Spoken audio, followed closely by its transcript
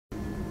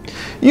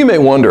You may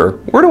wonder,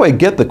 where do I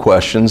get the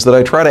questions that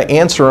I try to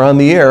answer on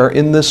the air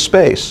in this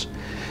space?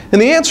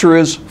 And the answer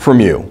is from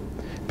you.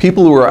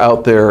 People who are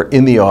out there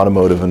in the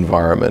automotive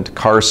environment,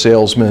 car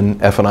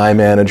salesmen, F&I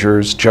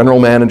managers, general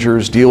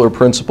managers, dealer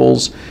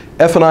principals,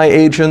 F&I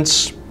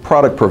agents,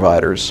 product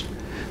providers.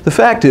 The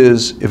fact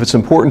is, if it's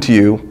important to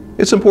you,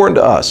 it's important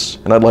to us,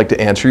 and I'd like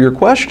to answer your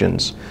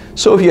questions.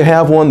 So if you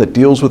have one that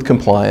deals with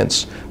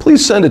compliance,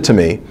 please send it to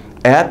me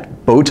at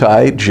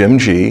Bowtie Jim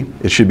G.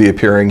 It should be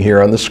appearing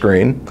here on the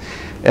screen,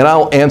 and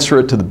I'll answer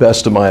it to the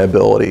best of my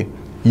ability.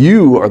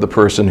 You are the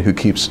person who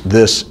keeps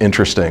this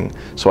interesting.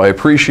 So I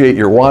appreciate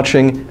your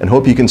watching and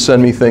hope you can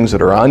send me things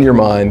that are on your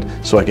mind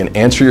so I can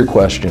answer your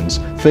questions.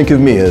 Think of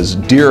me as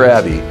Dear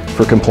Abby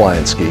for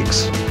Compliance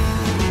Geeks.